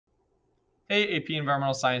Hey AP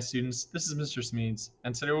Environmental Science students, this is Mr. Smedes,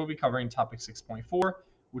 and today we'll be covering topic 6.4,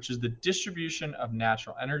 which is the distribution of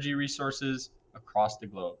natural energy resources across the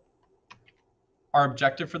globe. Our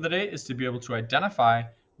objective for the day is to be able to identify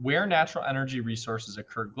where natural energy resources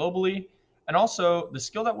occur globally, and also the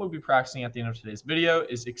skill that we'll be practicing at the end of today's video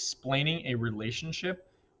is explaining a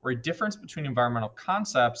relationship or a difference between environmental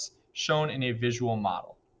concepts shown in a visual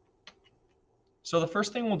model. So the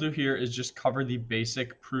first thing we'll do here is just cover the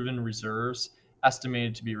basic proven reserves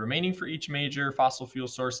estimated to be remaining for each major fossil fuel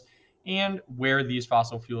source and where these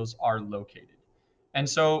fossil fuels are located. And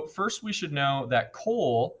so first we should know that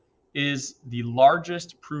coal is the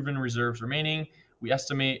largest proven reserves remaining. We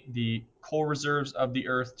estimate the coal reserves of the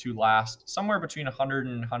earth to last somewhere between 100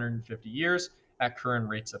 and 150 years at current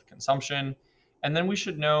rates of consumption. And then we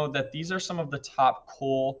should know that these are some of the top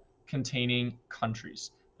coal containing countries.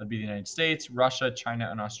 That'd be the United States, Russia, China,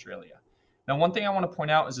 and Australia. Now, one thing I want to point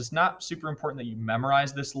out is it's not super important that you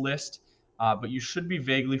memorize this list, but you should be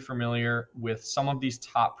vaguely familiar with some of these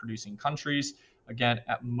top producing countries. Again,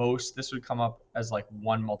 at most, this would come up as like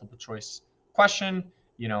one multiple choice question,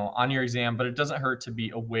 on your exam, but it doesn't hurt to be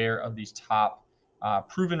aware of these top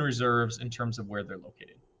proven reserves in terms of where they're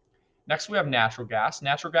located. Next, we have natural gas.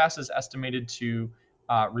 Natural gas is estimated to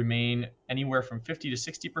remain anywhere from 50 to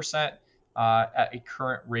 60% at a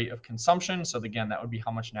current rate of consumption. So again, that would be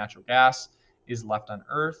how much natural gas is left on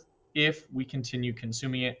Earth if we continue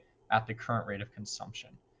consuming it at the current rate of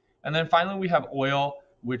consumption. And then finally, we have oil,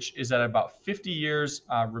 which is at about 50 years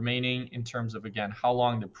remaining in terms of, again, how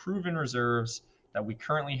long the proven reserves that we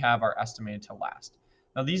currently have are estimated to last.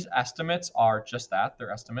 Now, these estimates are just that,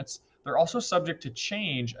 they're estimates. They're also subject to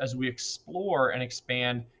change as we explore and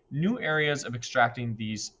expand new areas of extracting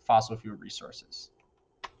these fossil fuel resources.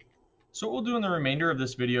 So what we'll do in the remainder of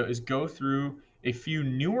this video is go through a few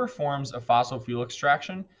newer forms of fossil fuel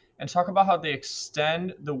extraction and talk about how they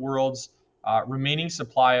extend the world's remaining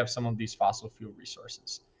supply of some of these fossil fuel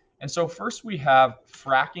resources. And so first we have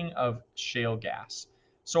fracking of shale gas.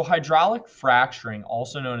 So hydraulic fracturing,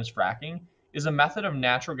 also known as fracking, is a method of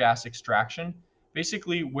natural gas extraction,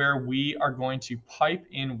 basically where we are going to pipe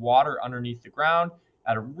in water underneath the ground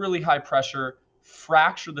at a really high pressure,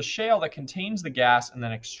 fracture the shale that contains the gas, and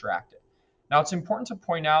then extract it. Now, it's important to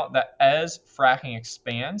point out that as fracking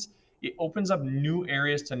expands, it opens up new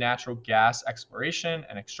areas to natural gas exploration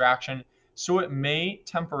and extraction, so it may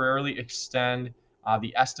temporarily extend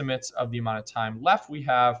the estimates of the amount of time left we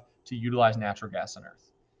have to utilize natural gas on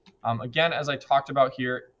Earth. Again, as I talked about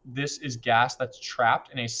here, this is gas that's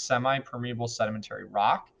trapped in a semi-permeable sedimentary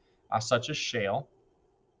rock, such as shale.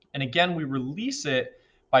 And again, we release it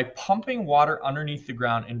by pumping water underneath the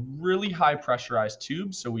ground in really high pressurized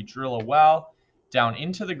tubes. So we drill a well down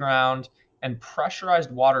into the ground and pressurized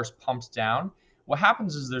water is pumped down. What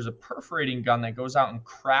happens is there's a perforating gun that goes out and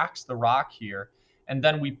cracks the rock here. And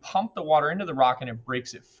then we pump the water into the rock and it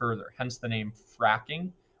breaks it further, hence the name fracking,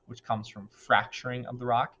 which comes from fracturing of the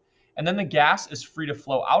rock. And then the gas is free to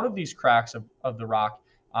flow out of these cracks of the rock.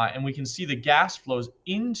 And we can see the gas flows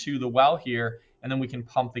into the well here, and then we can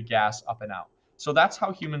pump the gas up and out. So that's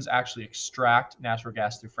how humans actually extract natural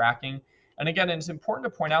gas through fracking. And again, it's important to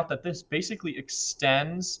point out that this basically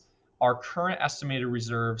extends our current estimated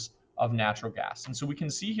reserves of natural gas. And so we can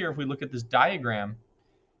see here, if we look at this diagram,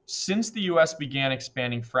 since the US began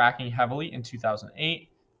expanding fracking heavily in 2008,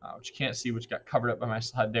 which you can't see, which got covered up by my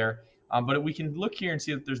slide there, but we can look here and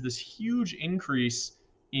see that there's this huge increase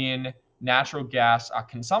in natural gas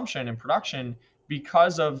consumption and production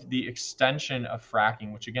because of the extension of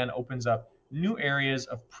fracking, which again opens up new areas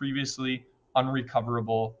of previously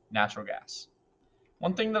unrecoverable natural gas.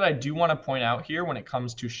 One thing that I do want to point out here when it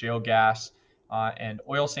comes to shale gas and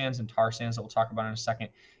oil sands and tar sands that we'll talk about in a second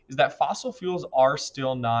is that fossil fuels are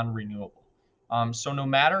still non-renewable. So no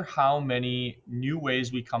matter how many new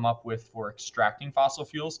ways we come up with for extracting fossil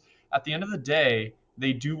fuels, at the end of the day,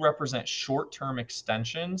 they do represent short-term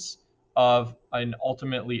extensions of an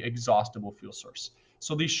ultimately exhaustible fuel source.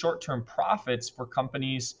 So these short-term profits for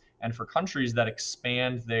companies and for countries that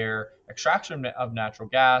expand their extraction of natural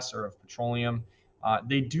gas or of petroleum,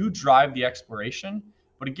 they do drive the exploration.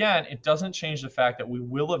 But again, it doesn't change the fact that we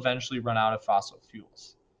will eventually run out of fossil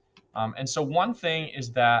fuels. And so one thing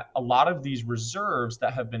is that a lot of these reserves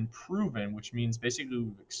that have been proven, which means basically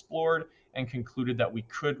we've explored and concluded that we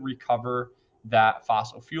could recover that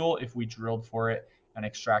fossil fuel if we drilled for it and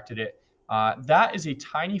extracted it, that is a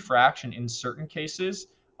tiny fraction in certain cases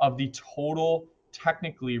of the total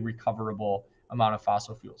technically recoverable amount of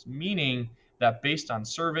fossil fuels, meaning that based on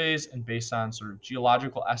surveys and based on sort of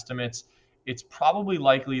geological estimates, it's probably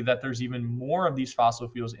likely that there's even more of these fossil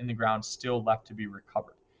fuels in the ground still left to be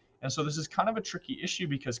recovered. And so this is kind of a tricky issue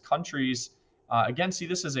because countries, again, see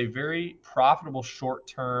this as a very profitable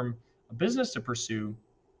short-term business to pursue,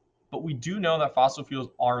 but we do know that fossil fuels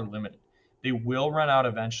are limited. They will run out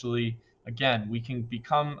eventually. Again, we can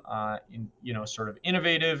become, sort of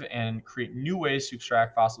innovative and create new ways to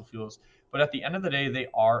extract fossil fuels, but at the end of the day, they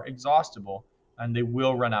are exhaustible and they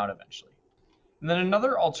will run out eventually. And then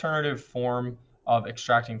another alternative form of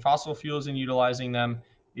extracting fossil fuels and utilizing them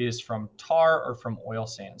is from tar or from oil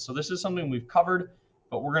sands. So this is something we've covered,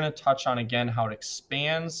 but we're going to touch on again how it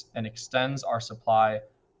expands and extends our supply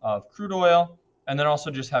of crude oil, and then also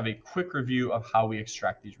just have a quick review of how we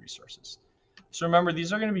extract these resources. So remember,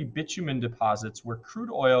 these are going to be bitumen deposits where crude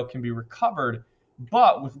oil can be recovered,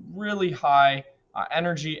 but with really high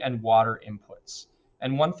energy and water inputs.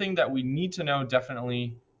 And one thing that we need to know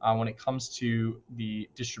definitely when it comes to the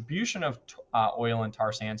distribution of oil and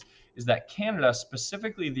tar sands is that Canada,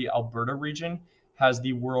 specifically the Alberta region, has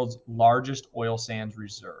the world's largest oil sands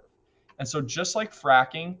reserve. And so just like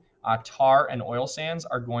fracking, tar and oil sands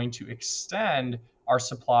are going to extend our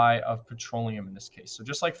supply of petroleum in this case. So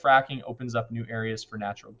just like fracking opens up new areas for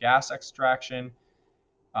natural gas extraction,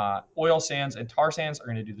 oil sands and tar sands are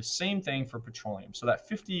going to do the same thing for petroleum. So that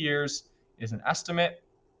 50 years is an estimate,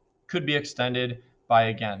 could be extended by,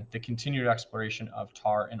 again, the continued exploration of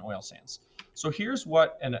tar and oil sands. So here's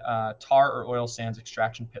what a tar or oil sands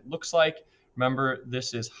extraction pit looks like. Remember,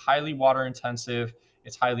 this is highly water intensive.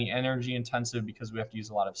 It's highly energy intensive because we have to use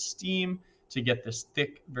a lot of steam to get this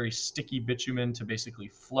thick, very sticky bitumen to basically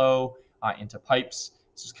flow into pipes.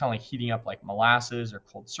 So it's kind of like heating up like molasses or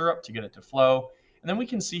cold syrup to get it to flow. And then we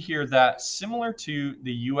can see here that similar to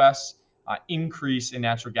the US increase in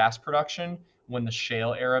natural gas production when the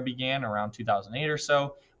shale era began around 2008 or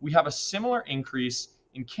so, we have a similar increase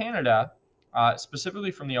in Canada,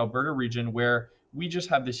 specifically from the Alberta region, where we just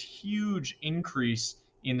have this huge increase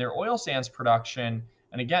in their oil sands production.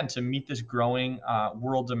 And again, to meet this growing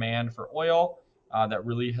world demand for oil that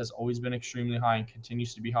really has always been extremely high and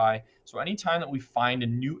continues to be high. So anytime that we find a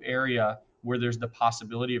new area where there's the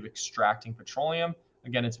possibility of extracting petroleum,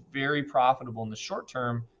 again, it's very profitable in the short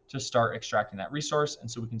term to start extracting that resource.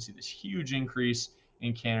 And so we can see this huge increase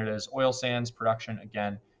in Canada's oil sands production,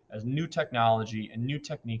 again, as new technology and new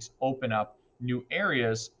techniques open up new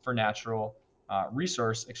areas for natural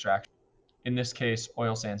resource extraction. In this case,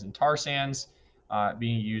 oil sands and tar sands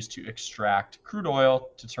being used to extract crude oil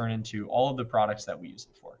to turn into all of the products that we use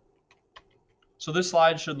it for. So this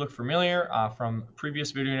slide should look familiar from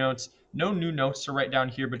previous video notes. No new notes to write down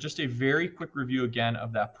here, but just a very quick review again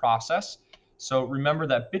of that process. So remember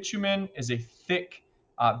that bitumen is a thick,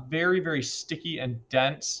 very, very sticky and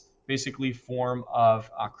dense, basically form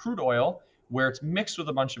of crude oil where it's mixed with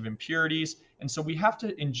a bunch of impurities. And so we have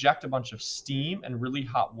to inject a bunch of steam and really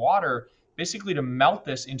hot water basically to melt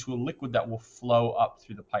this into a liquid that will flow up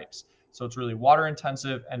through the pipes. So it's really water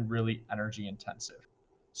intensive and really energy intensive.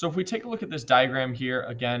 So if we take a look at this diagram here,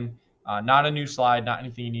 again, not a new slide, not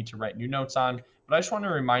anything you need to write new notes on, but I just want to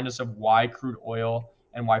remind us of why crude oil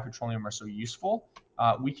and why petroleum are so useful.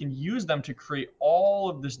 We can use them to create all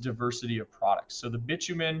of this diversity of products. So the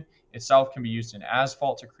bitumen itself can be used in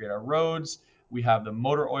asphalt to create our roads. We have the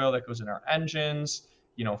motor oil that goes in our engines,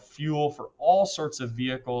 fuel for all sorts of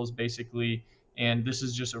vehicles, basically. And this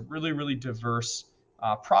is just a really, really diverse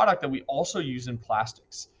product that we also use in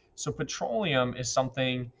plastics. So petroleum is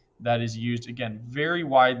something that is used, again, very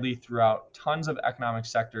widely throughout tons of economic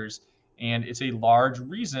sectors. And it's a large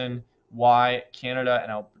reason why Canada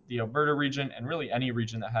and the Alberta region, and really any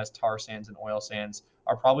region that has tar sands and oil sands,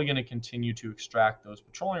 are probably going to continue to extract those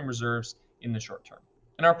petroleum reserves in the short term.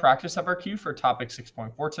 In our practice FRQ for topic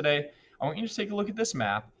 6.4 today, I want you to take a look at this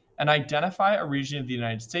map and identify a region of the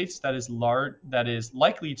United States that is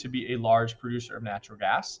likely to be a large producer of natural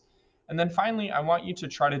gas. And then finally, I want you to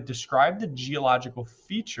try to describe the geological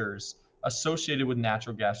features associated with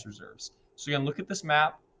natural gas reserves. So again, look at this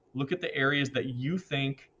map, look at the areas that you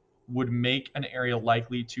think would make an area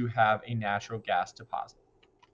likely to have a natural gas deposit.